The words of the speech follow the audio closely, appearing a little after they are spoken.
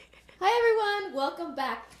Hi everyone, welcome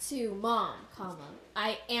back to Mom,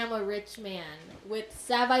 I am a rich man with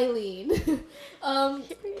Savailene.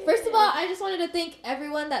 First of all, I just wanted to thank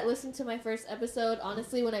everyone that listened to my first episode.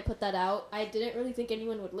 Honestly, when I put that out, I didn't really think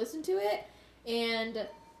anyone would listen to it, and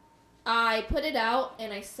I put it out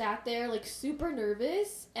and I sat there like super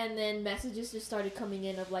nervous, and then messages just started coming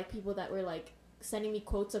in of like people that were like sending me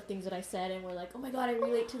quotes of things that I said and were like, oh my god, I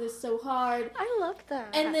relate to this so hard. I love that.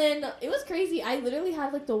 And then it was crazy. I literally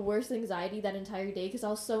had like the worst anxiety that entire day because I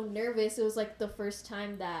was so nervous. It was like the first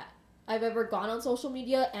time that I've ever gone on social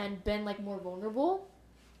media and been like more vulnerable.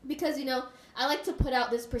 Because, you know, I like to put out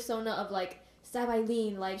this persona of like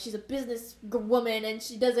Savailene, like she's a business woman and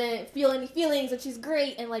she doesn't feel any feelings and she's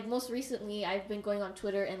great. And like most recently I've been going on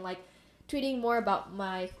Twitter and like tweeting more about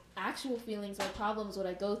my actual feelings, my problems, what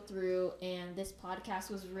I go through, and this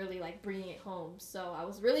podcast was really like bringing it home. So I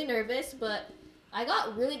was really nervous, but I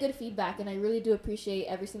got really good feedback, and I really do appreciate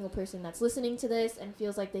every single person that's listening to this and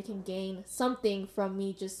feels like they can gain something from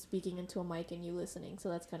me just speaking into a mic and you listening. So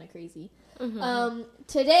that's kind of crazy. Mm-hmm.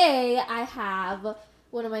 Today I have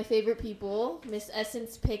one of my favorite people, Miss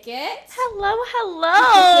Essence Pickett. Hello.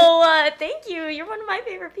 Thank you. You're one of my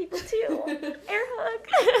favorite people, too. Air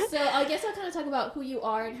hug. So I guess I'll kind of talk about who you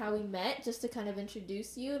are and how we met, just to kind of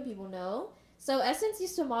introduce you and people know. So Essence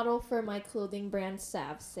used to model for my clothing brand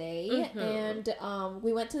Savsay, and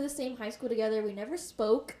we went to the same high school together. We never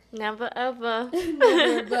spoke. Never, ever.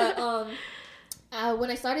 Never, but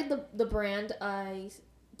when I started the brand,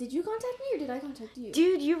 Did you contact me or did I contact you?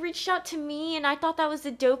 Dude, you reached out to me and I thought that was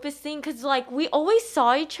the dopest thing because, like, we always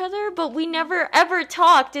saw each other, but we never ever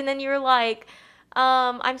talked. And then you were like,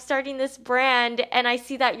 I'm starting this brand and I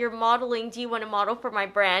see that you're modeling. Do you want to model for my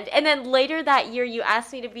brand? And then later that year, you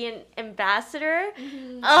asked me to be an ambassador.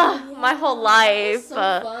 My whole life. That was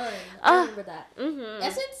so fun. I remember that. Mm-hmm.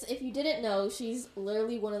 Essence, if you didn't know, she's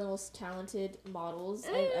literally one of the most talented models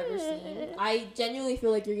I've ever seen. I genuinely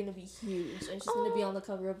feel like you're going to be huge and she's going to be on the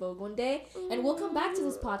cover of Vogue one day. And we'll come back to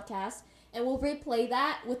this podcast and we'll replay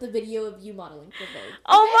that with a video of you modeling for Vogue.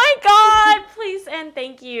 Oh my god, please and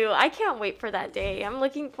thank you. I can't wait for that day. I'm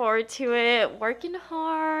looking forward to it. Working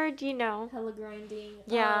hard, you know. Hella grinding.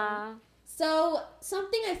 Yeah. So,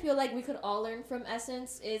 something I feel like we could all learn from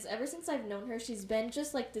Essence is ever since I've known her, she's been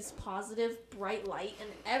just like this positive, bright light, and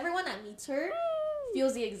everyone that meets her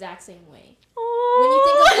feels the exact same way. When you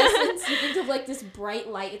think of Essence, you think of like this bright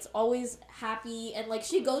light. It's always happy, and like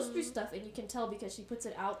she goes through stuff, and you can tell because she puts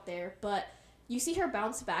it out there, but you see her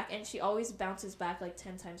bounce back, and she always bounces back like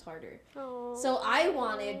 10 times harder. So I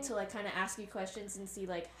wanted to like kind of ask you questions and see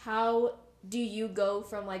like how do you go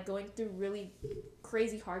from like going through really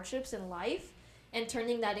crazy hardships in life and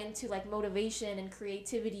turning that into like motivation and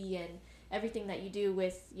creativity and everything that you do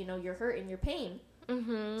with, you know, your hurt and your pain.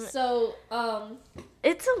 So,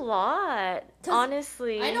 it's a lot,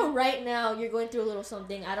 honestly. I know right now you're going through a little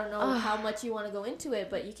something. I don't know how much you want to go into it,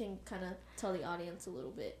 but you can kind of tell the audience a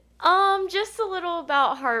little bit. Just a little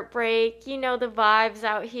about heartbreak. You know, the vibes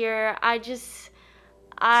out here.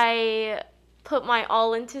 I put my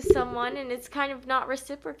all into someone and it's kind of not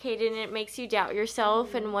reciprocated and it makes you doubt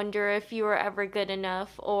yourself and wonder if you were ever good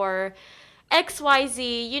enough or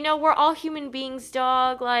XYZ. You know, we're all human beings,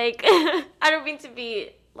 dog. Like, I don't mean to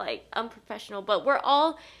be, like, unprofessional, but we're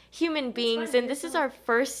all human beings, and this is our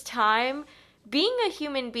first time being a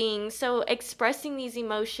human being. So expressing these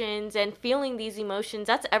emotions and feeling these emotions,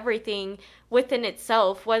 that's everything within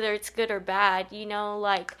itself, whether it's good or bad. You know,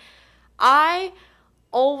 like, I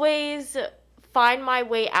always find my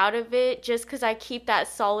way out of it just because I keep that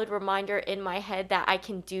solid reminder in my head that I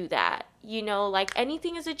can do that. You know, like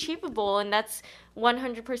anything is achievable, and that's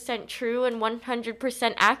 100% true and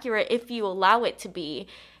 100% accurate if you allow it to be.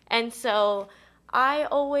 And so I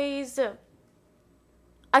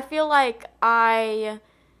feel like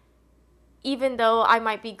even though I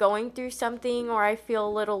might be going through something or I feel a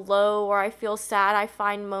little low or I feel sad, I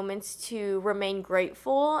find moments to remain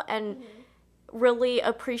grateful and really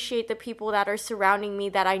appreciate the people that are surrounding me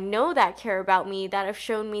that I know that care about me, that have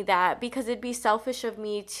shown me that, because it'd be selfish of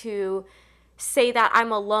me to say that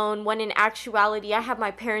I'm alone when in actuality I have my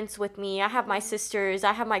parents with me, I have my sisters,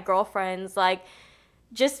 I have my girlfriends. Like,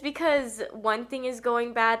 just because one thing is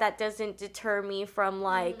going bad, that doesn't deter me from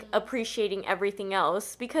like appreciating everything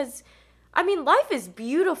else, because I mean, life is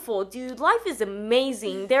beautiful, dude. Life is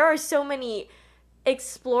amazing. There are so many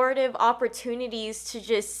explorative opportunities to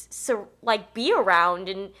just like be around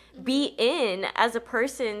and be in as a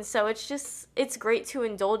person. So it's great to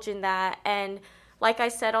indulge in that. And like I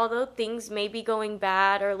said, although things may be going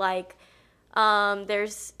bad or like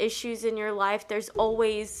there's issues in your life, there's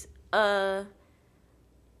always a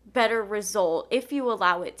better result if you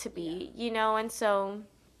allow it to be, you know? And so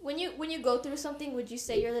when you go through something, would you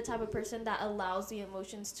say you're the type of person that allows the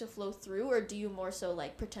emotions to flow through, or do you more so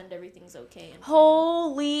like pretend everything's okay? And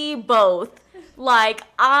holy both. Like,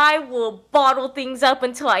 I will bottle things up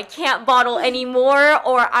until I can't bottle anymore,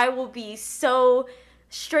 or I will be so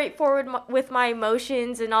straightforward with my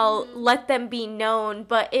emotions and I'll let them be known.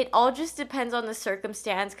 But it all just depends on the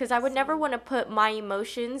circumstance, because I would never want to put my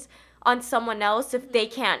emotions on someone else if they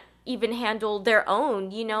can't even handle their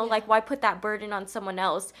own, you know? Like, why put that burden on someone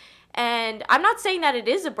else? And I'm not saying that it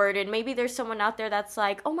is a burden. Maybe there's someone out there that's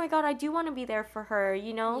like, oh my God, I do want to be there for her,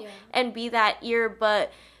 you know? And be that ear.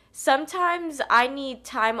 But sometimes I need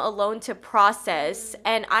time alone to process,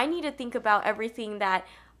 and I need to think about everything that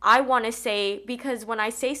I want to say, because when I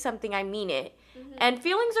say something, I mean it. And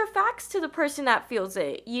feelings are facts to the person that feels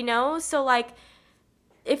it, you know? So, like,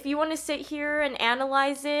 if you want to sit here and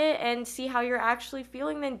analyze it and see how you're actually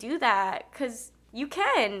feeling, then do that, because you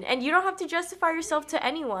can. And you don't have to justify yourself to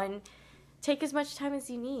anyone. Take as much time as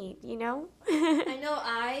you need, you know? I know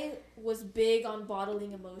I was big on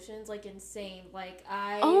bottling emotions, like insane. Like,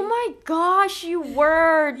 oh my gosh, you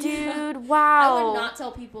were, dude. Wow. I would not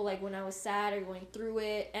tell people, like, when I was sad or going through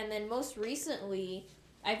it. And then most recently,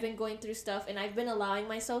 I've been going through stuff, and I've been allowing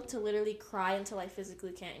myself to literally cry until I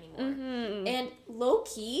physically can't anymore. And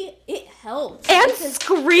low-key, it helps. And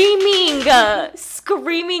screaming.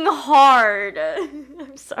 Screaming hard.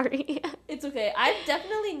 I'm sorry. It's okay. I've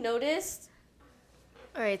definitely noticed...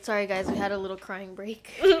 Alright, sorry guys, we had a little crying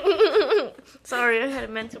break. Sorry, I had a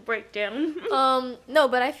mental breakdown. No,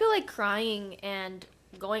 but I feel like crying and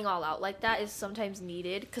going all out like that is sometimes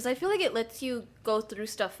needed, because I feel like it lets you go through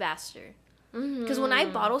stuff faster. Because when I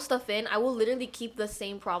bottle stuff in, I will literally keep the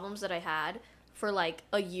same problems that I had for like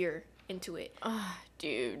a year into it.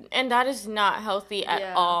 Dude, and that is not healthy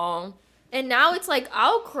at all. And now it's like,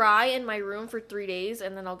 I'll cry in my room for 3 days,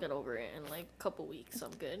 and then I'll get over it in like a couple weeks.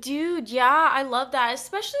 I'm good. Dude, yeah, I love that.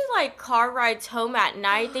 Especially like car rides home at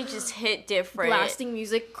night, they just hit different. Blasting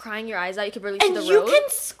music, crying your eyes out, you can barely see the road. And you can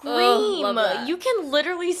scream. You can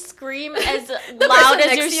literally scream as loud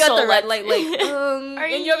as your soul. At the red light, like, are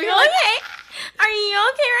you okay? Are you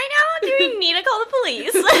okay right now? Do we need to call the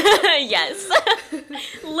police? Yes.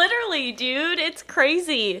 Literally, dude. It's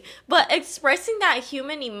crazy. But expressing that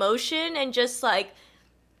human emotion and just, like,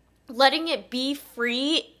 letting it be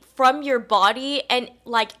free from your body and,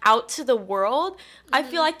 like, out to the world, I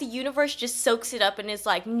feel like the universe just soaks it up and is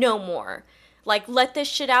like, no more. Like, let this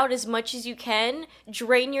shit out as much as you can.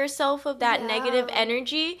 Drain yourself of that negative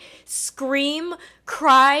energy. Scream,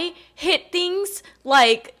 cry, hit things,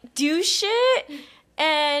 like, do shit,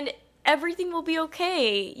 and everything will be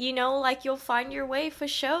okay. You know, like, you'll find your way for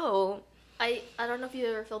sure. I don't know if you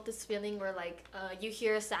ever felt this feeling where, like, you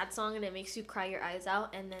hear a sad song and it makes you cry your eyes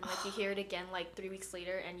out, and then, like, you hear it again, like, 3 weeks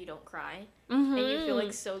later and you don't cry. And you feel,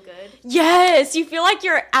 like, so good. Yes! You feel like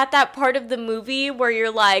you're at that part of the movie where you're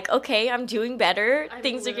like, okay, I'm doing better.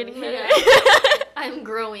 Things are getting better. I'm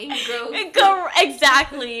growing.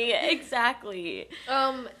 Exactly.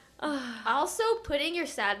 Also, putting your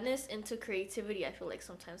sadness into creativity, I feel like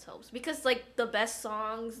sometimes helps, because like the best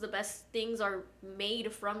songs, the best things are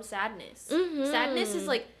made from sadness. Sadness is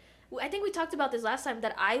like, I think we talked about this last time,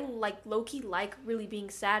 that I like low-key like really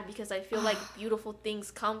being sad, because I feel like beautiful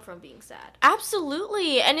things come from being sad.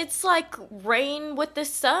 Absolutely. And it's like rain with the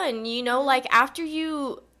sun, you know, like after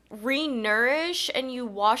you re-nourish and you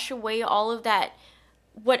wash away all of that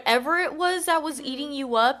whatever it was that was eating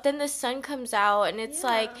you up, then the sun comes out and it's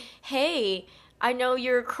like, hey, I know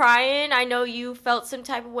you're crying, I know you felt some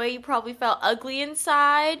type of way, you probably felt ugly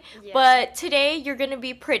inside, but today you're gonna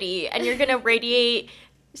be pretty and you're gonna radiate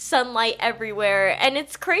sunlight everywhere. And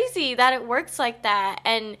it's crazy that it works like that.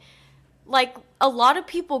 And like, a lot of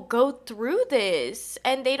people go through this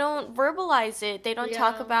and they don't verbalize it, they don't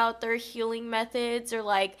talk about their healing methods or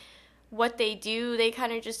like what they do. They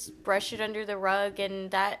kind of just brush it under the rug,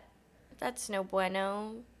 and that's no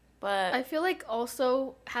bueno. But I feel like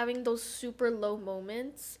also having those super low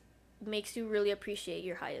moments makes you really appreciate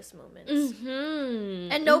your highest moments.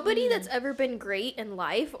 And nobody that's ever been great in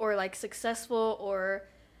life or like successful or,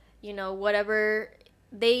 you know, whatever,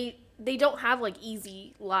 they don't have like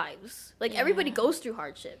easy lives. Like everybody goes through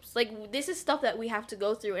hardships. Like this is stuff that we have to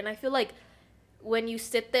go through, and I feel like when you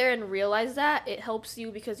sit there and realize that, it helps you,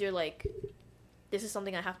 because you're like, this is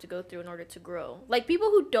something I have to go through in order to grow. Like, people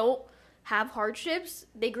who don't have hardships,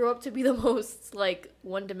 they grow up to be the most, like,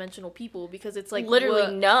 one-dimensional people, because it's like,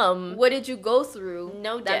 literally numb. What did you go through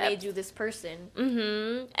that made you this person?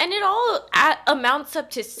 And it all amounts up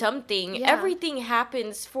to something. Everything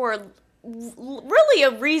happens for really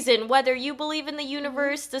a reason, whether you believe in the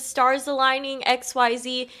universe, the stars aligning,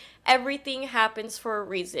 XYZ, everything happens for a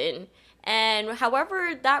reason. And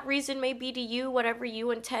however that reason may be to you, whatever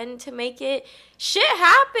you intend to make it, shit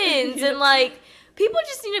happens. And like, people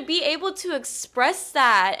just need to be able to express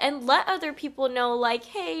that and let other people know, like,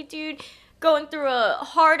 hey, dude, going through a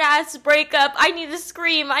hard ass breakup, I need to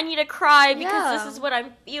scream, I need to cry because this is what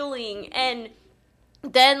I'm feeling. And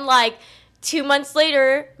then like 2 months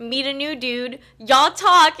later, meet a new dude, y'all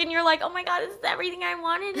talk, and you're like, oh my god, this is everything I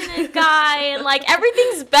wanted in a guy, and like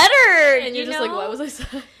everything's better. And you're just like, what was I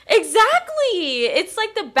saying? Exactly. It's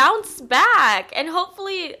like the bounce back, and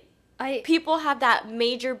hopefully people have that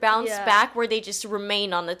major bounce back where they just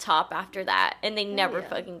remain on the top after that, and they never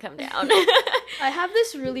fucking come down. I have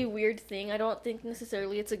this really weird thing. I don't think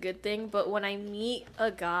necessarily it's a good thing, but when I meet a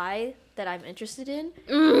guy that I'm interested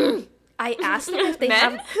in, I ask them if they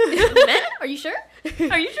have... Men? Are you sure?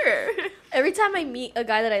 Are you sure? Every time I meet a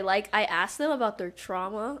guy that I like, I ask them about their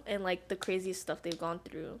trauma and, like, the craziest stuff they've gone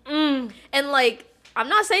through. And, like, I'm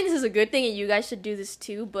not saying this is a good thing and you guys should do this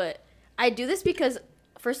too, but I do this because,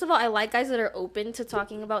 first of all, I like guys that are open to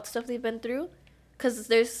talking about stuff they've been through.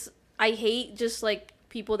 Because I hate just, like,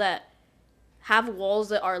 people that have walls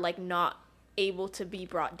that are, like, not able to be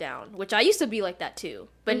brought down, which I used to be like that too,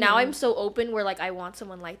 but now I'm so open where like I want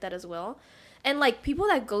someone like that as well. And like people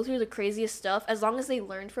that go through the craziest stuff, as long as they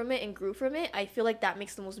learned from it and grew from it, I feel like that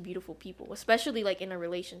makes the most beautiful people, especially like in a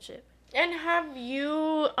relationship. And have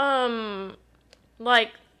you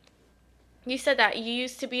like you said that you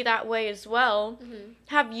used to be that way as well.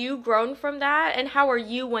 Have you grown from that? And how are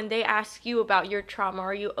you when they ask you about your trauma?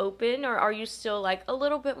 Are you open, or are you still like a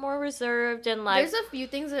little bit more reserved and like... There's a few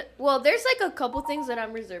things that... Well, there's like a couple things that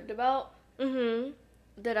I'm reserved about.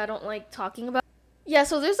 That I don't like talking about. Yeah,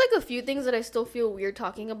 so there's like a few things that I still feel weird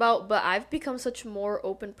talking about, but I've become such a more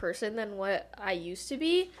open person than what I used to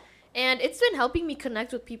be. And it's been helping me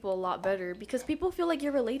connect with people a lot better because people feel like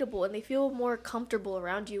you're relatable and they feel more comfortable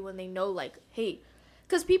around you when they know, like, hey,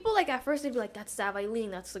 because people, like, at first they'd be like, that's Sav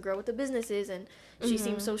Eileen, that's the girl with the businesses, and she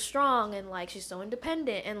seems so strong, and, like, she's so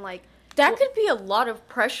independent, and, like... That could be a lot of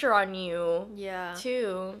pressure on you. Yeah.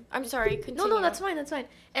 Too. I'm sorry, continue. No, that's fine.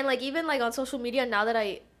 And, like, even, like, on social media, now that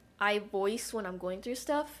I voice when I'm going through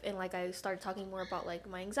stuff, and like I started talking more about like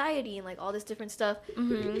my anxiety and like all this different stuff,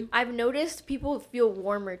 I've noticed people feel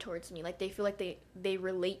warmer towards me. Like they feel like they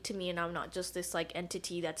relate to me, and I'm not just this like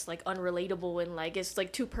entity that's like unrelatable and like it's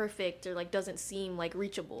like too perfect or like doesn't seem like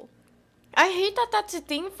reachable. I hate that that's a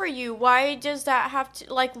thing for you. Why does that have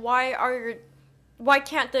to, like, why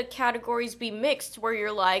can't the categories be mixed where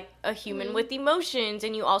you're like a human with emotions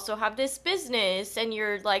and you also have this business and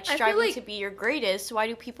you're like striving to be your greatest? Why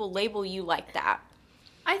do people label you like that?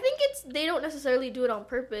 I think they don't necessarily do it on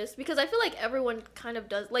purpose because I feel like everyone kind of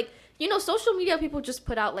does. Like, you know, social media people just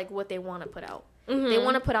put out like what they want to put out. They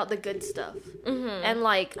want to put out the good stuff. And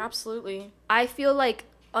like, absolutely. I feel like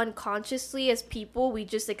unconsciously as people we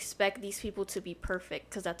just expect these people to be perfect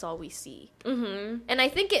because that's all we see. And I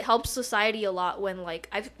think it helps society a lot when like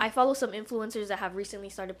I follow some influencers that have recently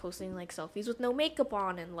started posting like selfies with no makeup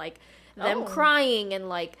on and like them crying and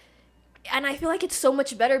like, and I feel like it's so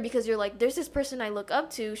much better because you're like, there's this person I look up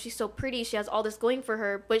to, she's so pretty, she has all this going for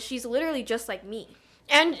her, but she's literally just like me,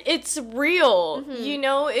 and it's real. You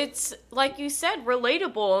know, it's like you said,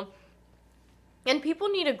 relatable. And people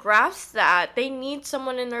need to grasp that. They need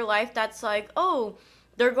someone in their life that's like, oh,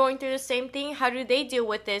 they're going through the same thing. How do they deal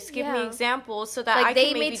with this? Give me examples so that like I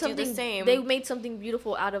can maybe do the same. They made something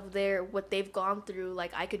beautiful out of what they've gone through.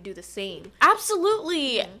 Like, I could do the same.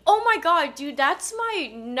 Absolutely. Oh, my God, dude. That's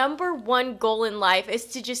my number one goal in life is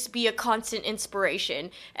to just be a constant inspiration.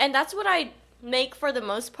 And that's what I make for the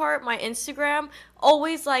most part. My Instagram,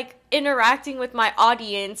 always, like, interacting with my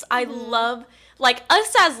audience. I love... Like,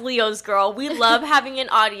 us as Leos, girl, we love having an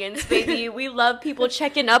audience, baby. We love people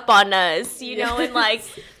checking up on us, you know, and like,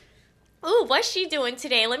 ooh, what's she doing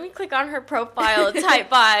today? Let me click on her profile type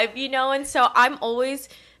vibe, you know? And so I'm always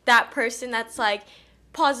that person that's like,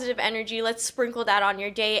 positive energy, let's sprinkle that on your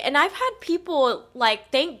day. And I've had people,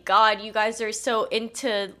 like, thank God you guys are so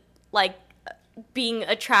into, like, being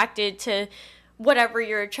attracted to whatever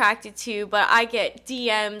you're attracted to, but I get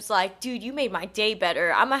DMs like, dude, you made my day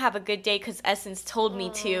better. I'm gonna have a good day because Essence told me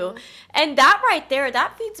to. And that right there,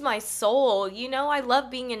 that feeds my soul. You know, I love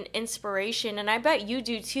being an inspiration, and I bet you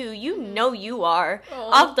do too. You know you are.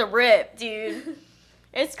 Off the rip, dude.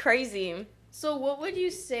 It's crazy. So what would you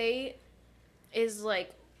say is, like,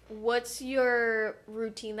 what's your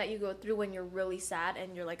routine that you go through when you're really sad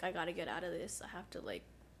and you're like, I gotta get out of this. I have to, like,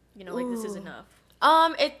 you know, like, this is enough.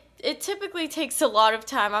 It typically takes a lot of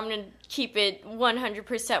time. I'm going to keep it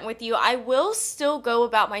 100% with you. I will still go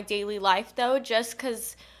about my daily life, though, just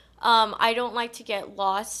because I don't like to get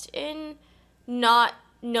lost in not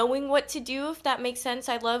knowing what to do, if that makes sense.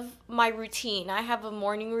 I love my routine. I have a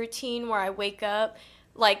morning routine where I wake up.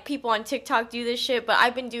 Like, people on TikTok do this shit, but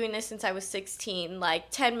I've been doing this since I was 16.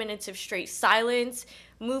 Like, 10 minutes of straight silence,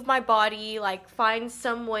 move my body, like, find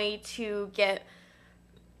some way to get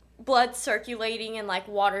blood circulating and like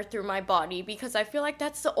water through my body, because I feel like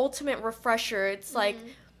that's the ultimate refresher. It's like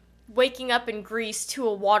waking up in Greece to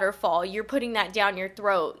a waterfall. You're putting that down your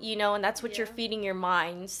throat, you know, and that's what you're feeding your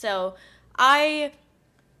mind. So I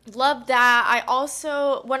love that. I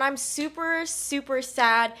also, when I'm super, super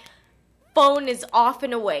sad, phone is off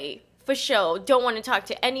and away. For sure. Don't want to talk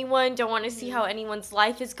to anyone. Don't want to see how anyone's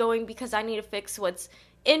life is going, because I need to fix what's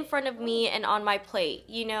in front of me and on my plate,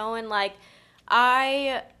 you know? And like,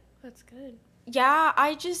 That's good. Yeah,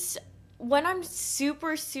 when I'm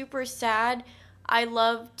super, super sad, I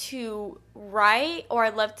love to write or I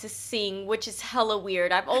love to sing, which is hella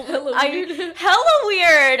weird. Hella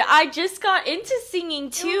weird. I just got into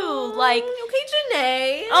singing too. Oh, like, okay,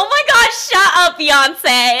 Janae. Oh my gosh, shut up,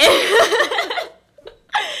 Beyonce.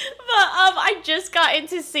 But I just got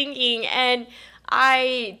into singing, and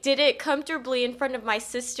I did it comfortably in front of my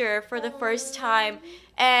sister for the first time.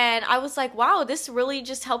 And I was like, wow, this really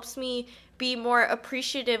just helps me be more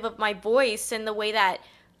appreciative of my voice and the way that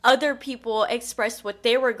other people express what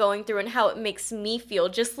they were going through and how it makes me feel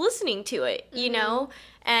just listening to it, you know?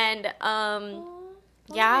 And,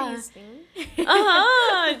 yeah. Dude,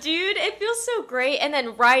 it feels so great. And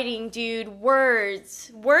then writing, dude,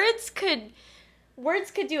 words could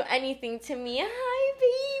do anything to me. Hi,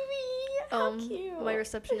 baby. How cute. My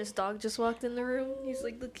receptionist dog just walked in the room. He's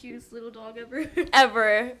like the cutest little dog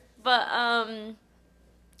ever. But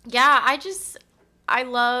yeah, I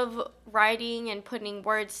love writing and putting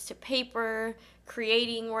words to paper,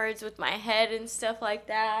 creating words with my head and stuff like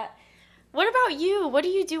that. What about you? What do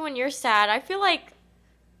you do when you're sad? I feel like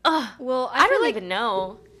I don't even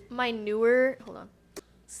know.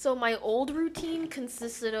 So my old routine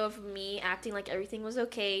consisted of me acting like everything was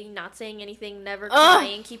okay, not saying anything, never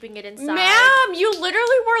crying, keeping it inside. Ma'am, you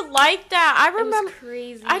literally were like that. I remember. It was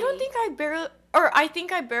crazy. I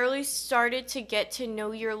think I barely started to get to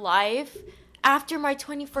know your life after my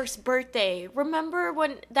 21st birthday. Remember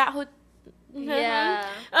when that Yeah.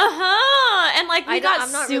 And like we got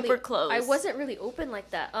super close. I wasn't really open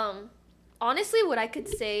like that. Honestly, what I could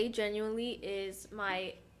say genuinely is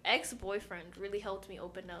my ex-boyfriend really helped me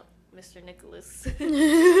open up, Mr. Nicholas. Hello,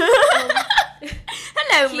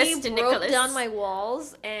 Mr. Nicholas. He broke down my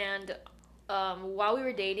walls, and while we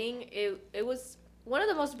were dating, it was one of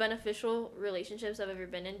the most beneficial relationships I've ever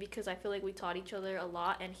been in, because I feel like we taught each other a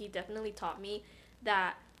lot, and he definitely taught me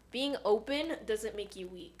that being open doesn't make you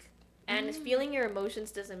weak, and feeling your emotions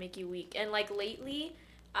doesn't make you weak. And like lately,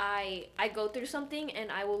 I go through something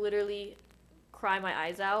and I will literally cry my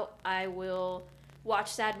eyes out. I will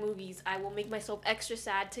watch sad movies. I will make myself extra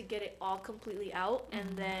sad to get it all completely out,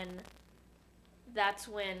 and then that's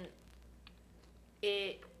when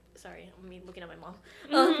I'm looking at my mom.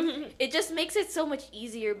 It just makes it so much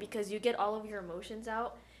easier because you get all of your emotions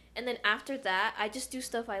out, and then after that, I just do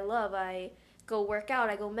stuff I love. I go work out.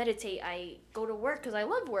 I go meditate. I go to work because I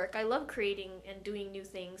love work. I love creating and doing new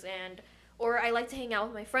things, or I like to hang out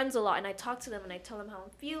with my friends a lot, and I talk to them and I tell them how I'm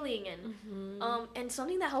feeling, and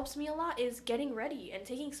something that helps me a lot is getting ready and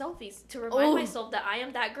taking selfies to remind myself that I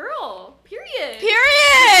am that girl. Period.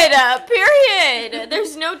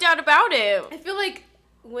 There's no doubt about it. I feel like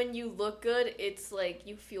when you look good, it's like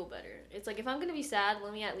you feel better. It's like, if I'm gonna be sad,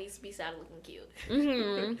 let me at least be sad looking cute.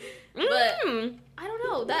 But I don't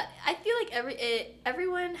know, that I feel like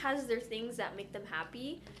everyone has their things that make them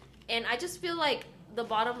happy, and I just feel like the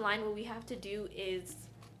bottom line, what we have to do is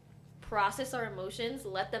process our emotions,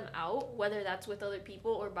 let them out, whether that's with other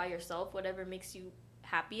people or by yourself, whatever makes you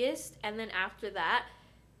happiest. And then after that,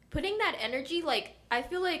 putting that energy, like, I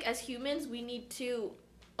feel like as humans, we need to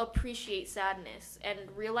appreciate sadness and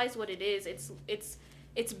realize what it is.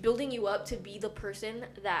 It's building you up to be the person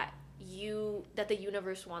that the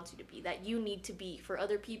universe wants you to be, that you need to be for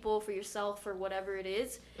other people, for yourself, for whatever it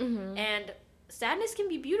is. And sadness can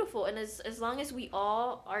be beautiful, and as long as we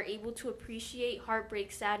all are able to appreciate heartbreak,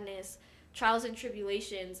 sadness, trials and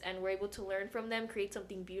tribulations, and we're able to learn from them, create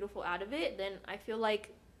something beautiful out of it, then I feel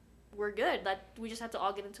like we're good. That we just have to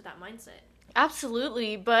all get into that mindset.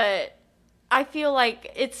 Absolutely, but I feel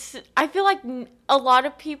like a lot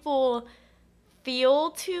of people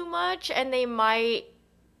feel too much, and they might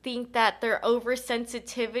think that their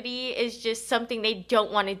oversensitivity is just something they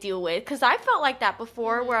don't want to deal with. Because I felt like that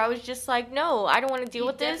before, where I was just like, no, I don't want to deal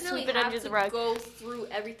with this. Sweep it under the rug. Go through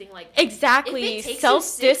everything, like exactly. If it takes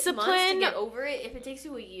self-discipline. You 6 months to get over it, if it takes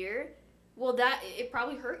you a year, well, it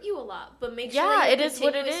probably hurt you a lot. But make sure that you're it is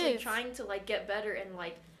what it is. Trying to like get better and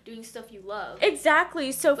like doing stuff you love.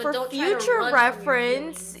 Exactly. So but for future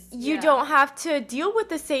reference, you don't have to deal with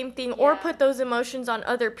the same thing or put those emotions on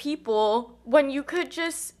other people when you could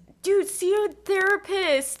just, dude, see a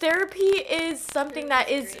therapist. Therapy is something that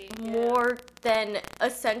is more than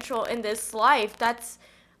essential in this life. That's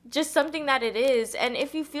just something that it is. And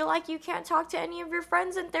if you feel like you can't talk to any of your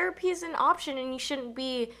friends, then therapy is an option, and you shouldn't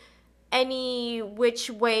be any which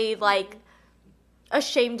way like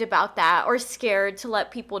ashamed about that or scared to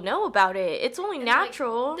let people know about it. It's only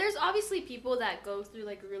natural. Like, there's obviously people that go through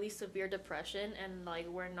like really severe depression, and like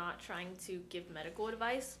we're not trying to give medical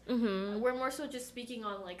advice. We're more so just speaking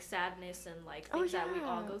on like sadness and like things that we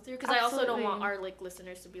all go through, because I also don't want our like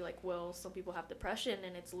listeners to be like, well, some people have depression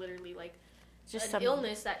and it's literally like just an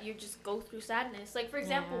illness that you just go through sadness. Like for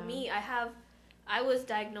example, me, I was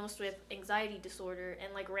diagnosed with anxiety disorder,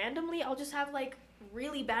 and like randomly I'll just have like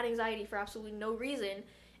really bad anxiety for absolutely no reason,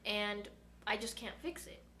 and I just can't fix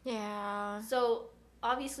it. Yeah. So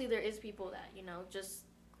obviously there is people that, you know, just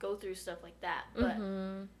go through stuff like that. But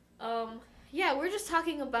yeah, we're just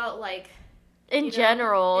talking about like in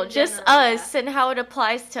general, us and how it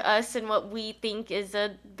applies to us and what we think is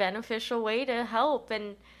a beneficial way to help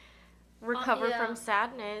and recover from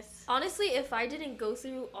sadness. Honestly, if I didn't go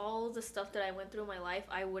through all the stuff that I went through in my life,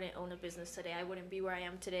 I wouldn't own a business today. I wouldn't be where I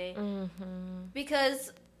am today.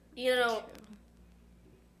 Because, you know,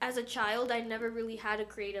 as a child, I never really had a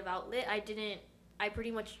creative outlet. I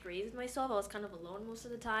pretty much raised myself. I was kind of alone most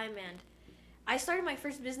of the time, and I started my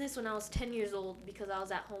first business when I was 10 years old because I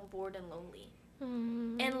was at home bored and lonely.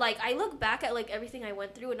 And like I look back at like everything I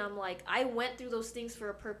went through, and I'm like, I went through those things for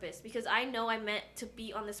a purpose, because I know I meant to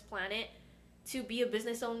be on this planet, to be a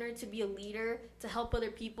business owner, to be a leader, to help other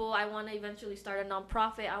people. I want to eventually start a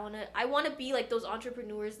nonprofit. I want to be like those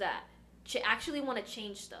entrepreneurs that actually want to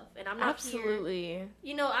change stuff. And I'm not here,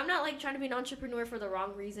 you know, I'm not like trying to be an entrepreneur for the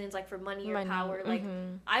wrong reasons, like for money or power. Like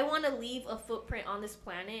I want to leave a footprint on this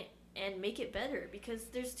planet and make it better, because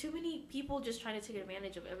there's too many people just trying to take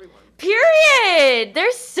advantage of everyone. Period.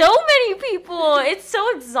 There's so many people. It's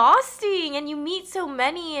so exhausting, and you meet so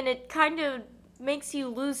many, and it kind of makes you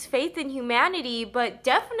lose faith in humanity. But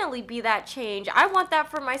definitely be that change. I want that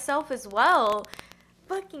for myself as well.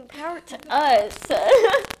 Fucking power to us.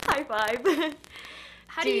 High five.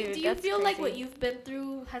 How do you feel crazy. Like what you've been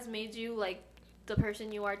through has made you like the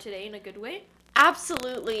person you are today in a good way?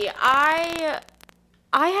 Absolutely.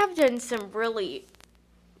 I have done some really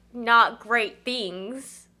not great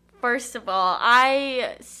things. First of all,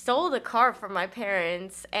 I stole a car from my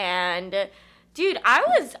parents, and dude,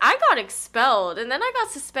 I got expelled, and then I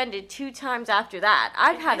got suspended 2 times after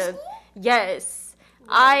that. Yes.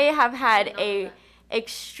 I have had a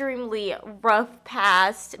extremely rough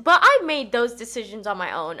past, but I made those decisions on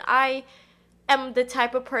my own. I am the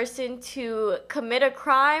type of person to commit a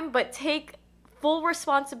crime, but take full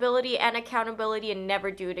responsibility and accountability and never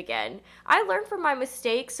do it again. I learned from my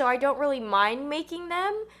mistakes, so I don't really mind making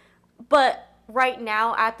them. But right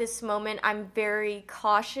now, at this moment, I'm very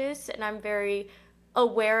cautious and I'm very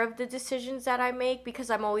aware of the decisions that I make, because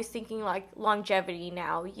I'm always thinking like longevity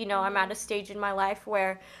now. You know, I'm at a stage in my life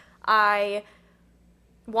where I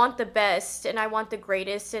want the best and I want the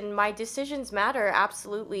greatest, and my decisions matter,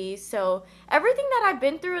 absolutely. So everything that I've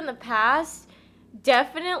been through in the past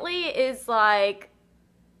definitely is like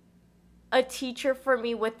a teacher for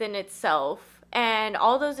me within itself, and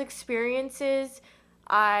all those experiences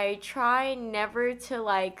I try never to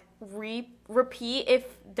like repeat if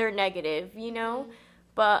they're negative, you know.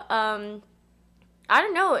 But I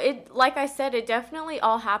don't know, it, like I said, it definitely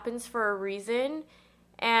all happens for a reason,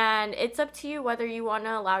 and it's up to you whether you want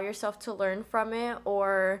to allow yourself to learn from it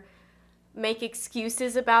or make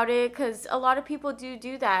excuses about it, because a lot of people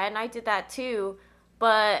do that, and I did that too.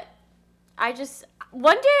 But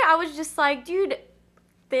one day I was just like, dude,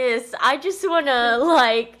 I just want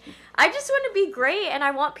to be great, and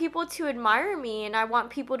I want people to admire me, and I want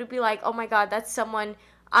people to be like, oh my god, that's someone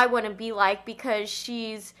I want to be like, because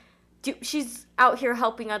she's out here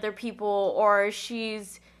helping other people, or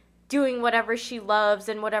she's doing whatever she loves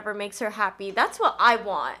and whatever makes her happy. That's what I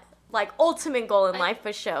want. Like, ultimate goal in life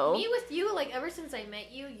for show. Me with you, like, ever since I met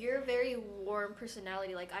you, you're a very warm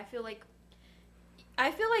personality. Like, I feel like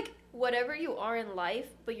whatever you are in life,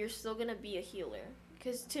 but you're still gonna be a healer.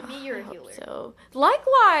 Because to me, you're a healer. So,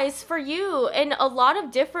 likewise for you in a lot of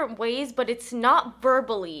different ways, but it's not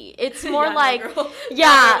verbally. It's more like,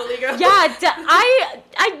 yeah,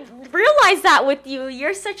 I realize that with you.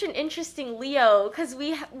 You're such an interesting Leo because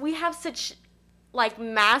we have such like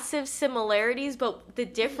massive similarities, but the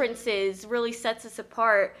differences really sets us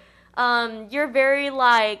apart. You're very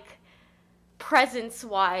like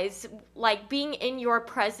presence-wise, like being in your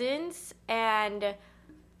presence and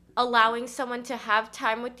allowing someone to have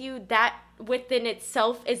time with you, that within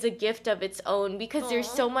itself is a gift of its own, because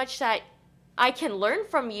there's so much that I can learn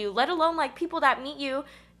from you, let alone like people that meet you,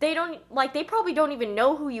 they probably don't even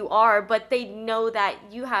know who you are, but they know that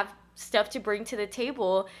you have stuff to bring to the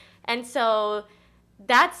table. And so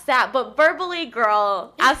that's that. But verbally,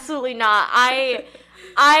 girl, absolutely not. I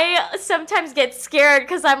sometimes get scared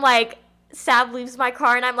because I'm like, Sav leaves my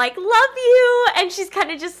car and I'm like, love you, and she's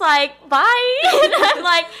kind of just like, bye. And I'm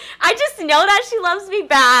like, I just know that she loves me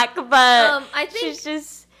back, but I think she's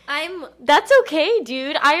just, that's okay,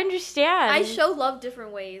 dude. I understand. I show love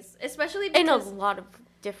different ways, especially because, in a lot of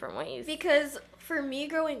different ways. Because for me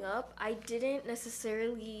growing up, I didn't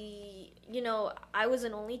necessarily, I was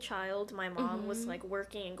an only child. My mom was like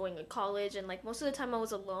working and going to college, and like most of the time I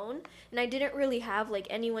was alone, and I didn't really have like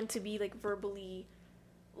anyone to be like verbally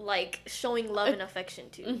like showing love and affection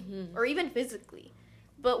to, or even physically.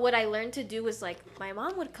 But what I learned to do was like, my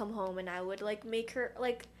mom would come home and I would like make her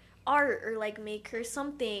like art or like make her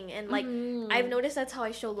something, and like I've noticed that's how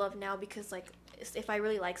I show love now, because like if I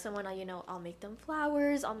really like someone, I'll make them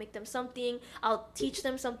flowers, I'll make them something, I'll teach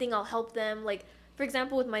them something, I'll help them. Like for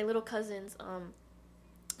example, with my little cousins,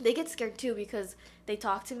 they get scared too because they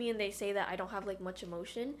talk to me and they say that I don't have like much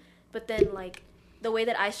emotion, but then like the way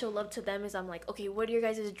that I show love to them is I'm like, okay, what are your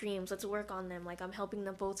guys' dreams? Let's work on them. Like, I'm helping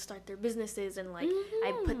them both start their businesses, and like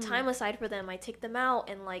I put time aside for them. I take them out,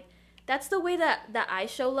 and like that's the way that I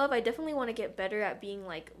show love. I definitely want to get better at being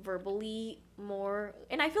like verbally more,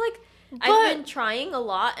 and I feel like I've been trying a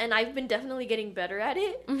lot, and I've been definitely getting better at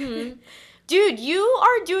it. Dude, you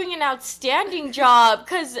are doing an outstanding job,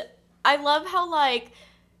 because I love how like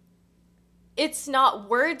it's not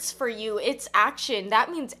words for you, it's action.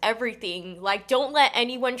 That means everything. Like, don't let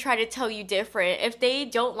anyone try to tell you different. If they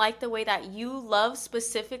don't like the way that you love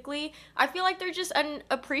specifically, I feel like they're just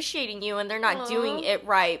appreciating you and they're not doing it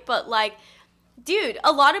right. But like, dude,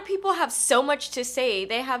 a lot of people have so much to say.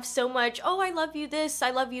 They have so much, oh, I love you this,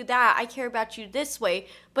 I love you that, I care about you this way.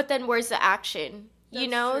 But then where's the action? You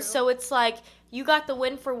know? True. So it's like, you got the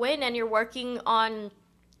win for win and you're working on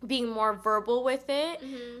being more verbal with it,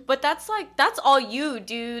 but that's all you,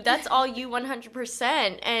 dude. That's all you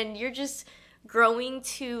 100%, and you're just growing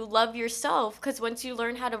to love yourself, because once you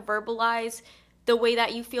learn how to verbalize the way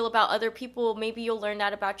that you feel about other people, maybe you'll learn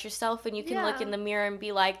that about yourself, and you can look in the mirror and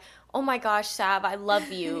be like, oh my gosh, Sav, I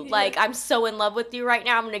love you. Like, I'm so in love with you right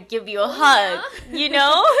now, I'm gonna give you a hug, you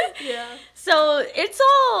know? So it's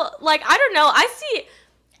all, like, I don't know, I see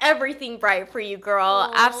everything bright for you, girl.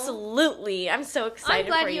 Aww. Absolutely. I'm so excited for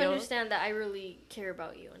you. I'm glad you understand that I really care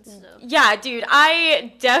about you and stuff. Yeah, dude.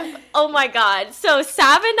 Oh my god. So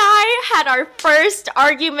Sav and I had our first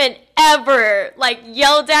argument ever. Like,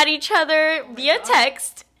 yelled at each other via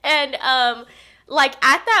text. And, like,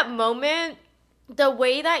 at that moment, the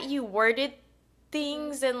way that you worded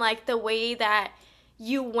things and, like, the way that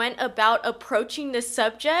you went about approaching the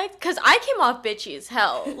subject, because I came off bitchy as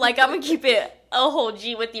hell. Like, I'm gonna keep it a whole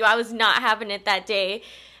G with you. I was not having it that day.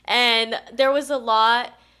 And there was a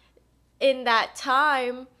lot in that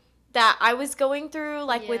time that I was going through,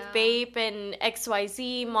 like with Bape and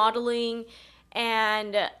XYZ modeling,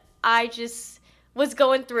 and I just was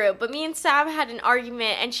going through it. But me and Sav had an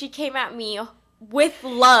argument, and she came at me with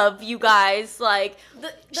love, you guys. Like, the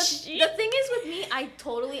thing is with me, I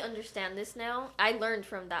totally understand this now. I learned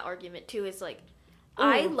from that argument too. Is like,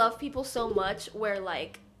 I love people so much where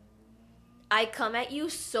like I come at you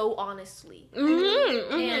so honestly.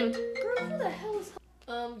 And girl, who the hell is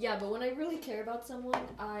yeah, but when I really care about someone,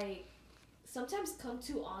 I sometimes come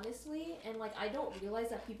too honestly, and like I don't realize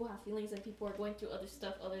that people have feelings and people are going through other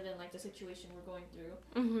stuff other than like the situation we're going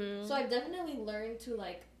through. So I've definitely learned to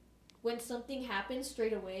like, when something happens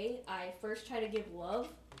straight away, I first try to give love,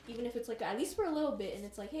 even if it's like at least for a little bit, and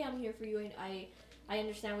it's like, hey, I'm here for you, and I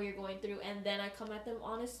understand what you're going through, and then I come at them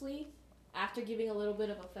honestly after giving a little bit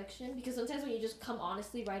of affection, because sometimes when you just come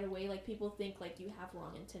honestly right away, like people think like you have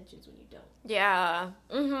wrong intentions when you don't. Yeah.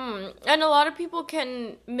 And a lot of people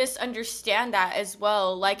can misunderstand that as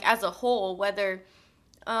well, like as a whole, whether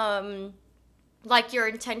like your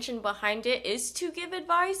intention behind it is to give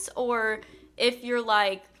advice, or if you're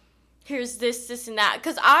like, here's this and that.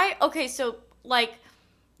 Because so like,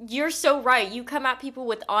 you're so right. You come at people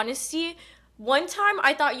with honesty. One time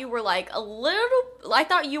I thought you were like I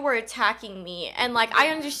thought you were attacking me, and like I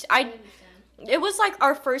understand. It was like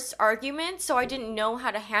our first argument, so I didn't know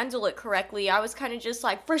how to handle it correctly. I was kind of just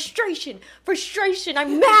like, frustration,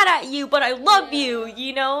 I'm mad at you, but I love you,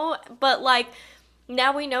 you know? But like,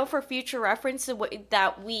 now we know for future reference the way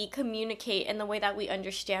that we communicate and the way that we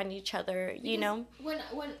understand each other, you know? When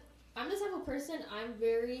I'm the type of person, I'm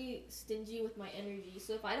very stingy with my energy.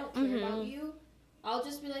 So if I don't care about you, I'll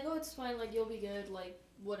just be like, oh, it's fine, like, you'll be good, like,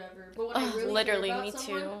 whatever. But when I really literally, care about me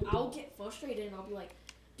someone, too. I'll get frustrated and I'll be like,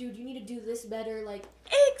 dude, you need to do this better, like...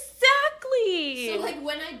 Exactly! So, like,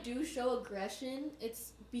 when I do show aggression,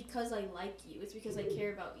 it's because I like you. It's because I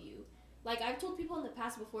care about you. Like, I've told people in the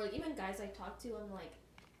past before, like, even guys I talk to, I'm like,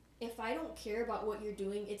 if I don't care about what you're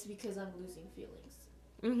doing, it's because I'm losing feelings.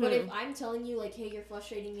 Mm-hmm. But if I'm telling you, like, hey, you're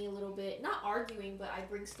frustrating me a little bit, not arguing, but I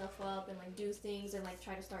bring stuff up and, like, do things and, like,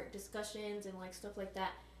 try to start discussions and, like, stuff like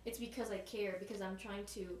that, it's because I care, because I'm trying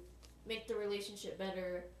to make the relationship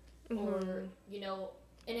better, or, you know...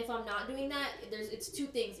 And if I'm not doing that, it's two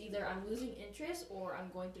things. Either I'm losing interest or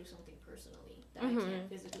I'm going through something personally that I can't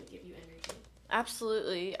physically give you energy.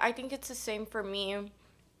 Absolutely. I think it's the same for me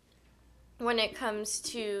when it comes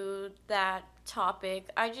to that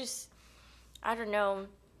topic. I don't know,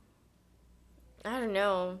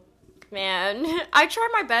 man. I try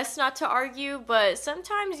my best not to argue, but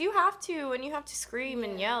sometimes you have to, and you have to scream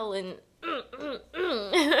and yell and... I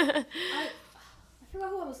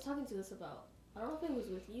forgot who I was talking to this about. I don't know if it was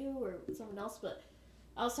with you or someone else, but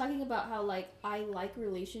I was talking about how, like, I like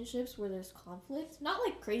relationships where there's conflict. Not,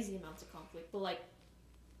 like, crazy amounts of conflict, but, like,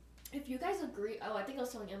 if you guys agree... Oh, I think I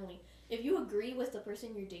was telling Emily. If you agree with the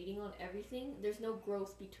person you're dating on everything, there's no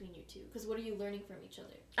growth between you two. Because what are you learning from each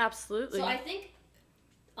other? Absolutely. So I think,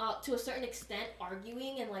 to a certain extent,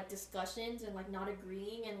 arguing and, like, discussions and, like, not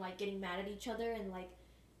agreeing and, like, getting mad at each other and, like,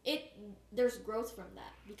 there's growth from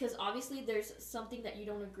that. Because obviously there's something that you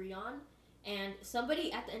don't agree on. And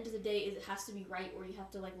somebody, at the end of the day, it has to be right, or you have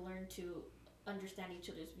to, like, learn to understand each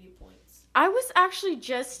other's viewpoints. I was actually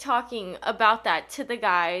just talking about that to the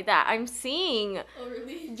guy that I'm seeing. Oh,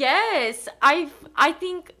 really? Yes. I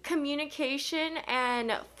think communication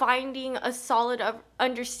and finding a solid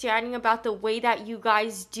understanding about the way that you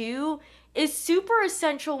guys do is super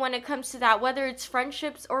essential when it comes to that, whether it's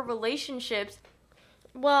friendships or relationships.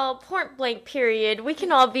 Well, point blank period, we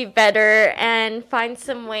can all be better and find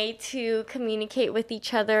some way to communicate with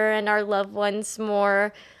each other and our loved ones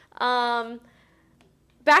more.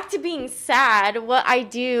 Back to being sad, what I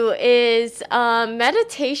do is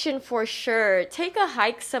meditation for sure. Take a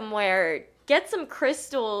hike somewhere, get some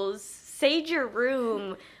crystals, sage your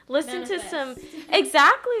room, listen to some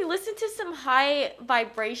high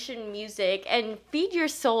vibration music and feed your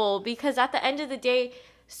soul, because at the end of the day,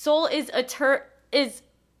 soul is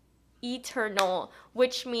eternal,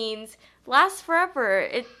 which means lasts forever.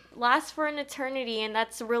 It lasts for an eternity, and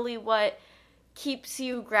that's really what keeps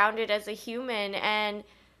you grounded as a human. And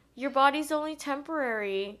your body's only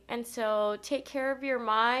temporary, and so take care of your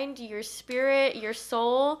mind, your spirit, your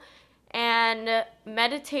soul. And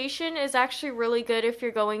meditation is actually really good if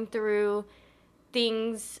you're going through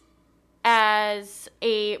things as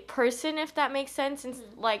a person, if that makes sense, and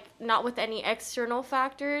like not with any external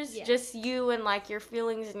factors, just you and like your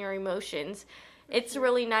feelings and your emotions. It's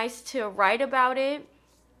really nice to write about it.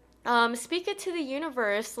 Speak it to the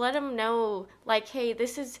universe. Let them know, like, hey,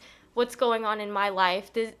 this is what's going on in my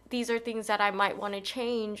life. These are things that I might want to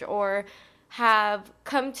change or have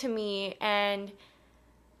come to me, and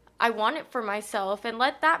I want it for myself, and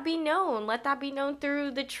let that be known. Let that be known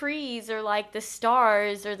through the trees or like the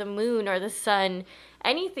stars or the moon or the sun,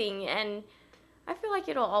 anything. And I feel like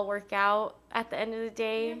it'll all work out at the end of the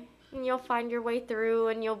day, and you'll find your way through,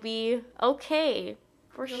 and you'll be okay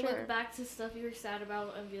for sure. You'll look back to stuff you were sad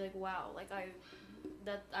about and be like, wow, like I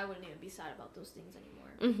wouldn't even be sad about those things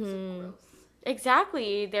anymore. Growth.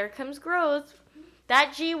 Exactly. There comes growth.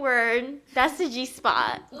 That G word, that's the G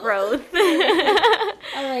spot, growth.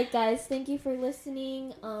 All right, guys, thank you for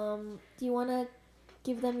listening. Do you want to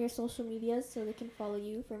give them your social medias so they can follow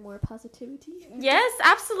you for more positivity? Yes,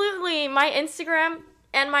 absolutely. My Instagram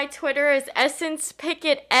and my Twitter is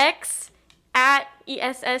EssencePicketX at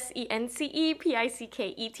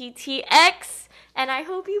EssencePicketTX. And I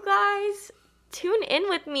hope you guys tune in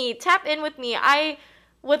with me, tap in with me. I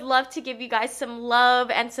would love to give you guys some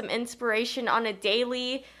love and some inspiration on a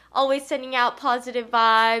daily, always sending out positive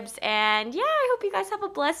vibes. And yeah, I hope you guys have a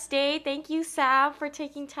blessed day. Thank you, Sav, for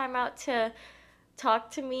taking time out to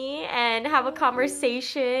talk to me and have a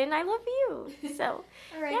conversation. I love you. So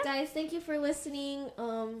all right, guys, thank you for listening.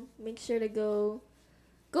 Make sure to go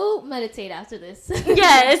Go meditate after this.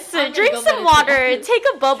 Yes, I'm gonna drink go some meditate water, after- take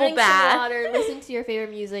a bubble Drink bath. some water, listen to your favorite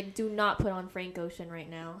music. Do not put on Frank Ocean right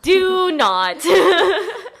now. Do not.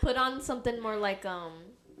 Put on something more like what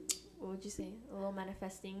would you say? A little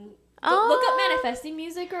manifesting. Oh. Look up manifesting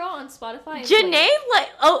music, girl, on Spotify. and Janae,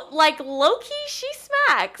 play like low-key, she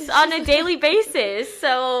smacks on a daily basis.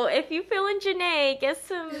 So if you feeling Janae, get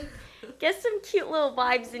some cute little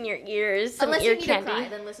vibes in your ears, some Unless ear you need candy. to cry,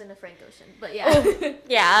 then listen to Frank Ocean. But yeah.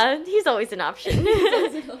 Yeah, he's always an option.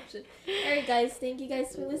 That's an option. Alright guys, thank you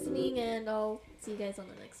guys for listening, and I'll see you guys on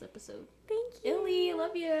the next episode. Thank you. Illy,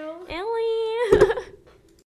 love you. Ellie.